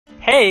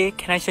Hey,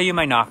 can I show you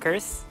my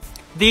knockers?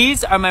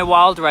 These are my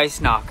wild rice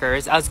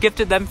knockers. I was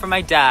gifted them from my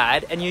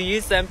dad, and you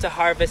use them to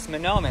harvest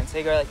monomen. So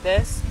you go like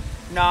this,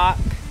 knock,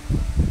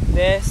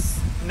 this,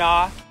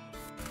 knock.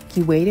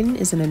 Giwaden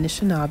is an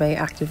Anishinaabe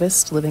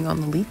activist living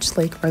on the Leech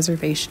Lake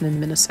Reservation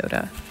in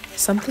Minnesota.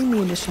 Something the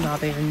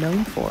Anishinaabe are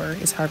known for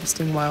is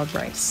harvesting wild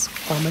rice,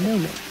 or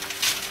monomen.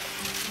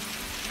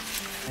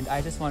 And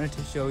I just wanted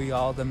to show you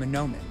all the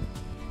monomen,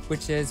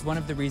 which is one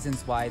of the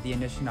reasons why the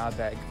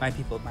Anishinaabe, my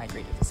people,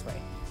 migrated this way.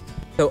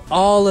 So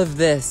all of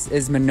this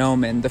is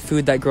monomen, the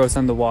food that grows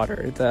on the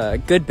water, the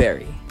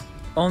goodberry.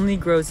 Only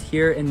grows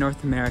here in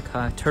North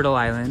America, Turtle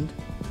Island.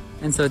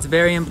 And so it's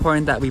very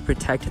important that we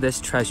protect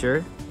this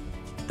treasure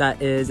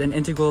that is an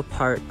integral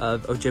part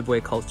of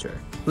Ojibwe culture.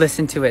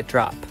 Listen to it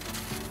drop.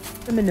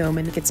 The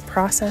monomen gets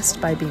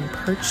processed by being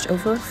perched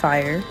over a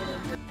fire,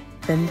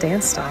 then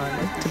danced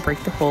on to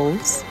break the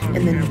holes,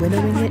 and then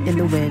winnowing it in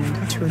the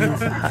wind to remove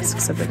the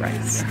husks of the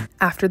rice.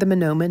 After the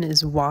monomen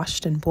is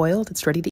washed and boiled, it's ready to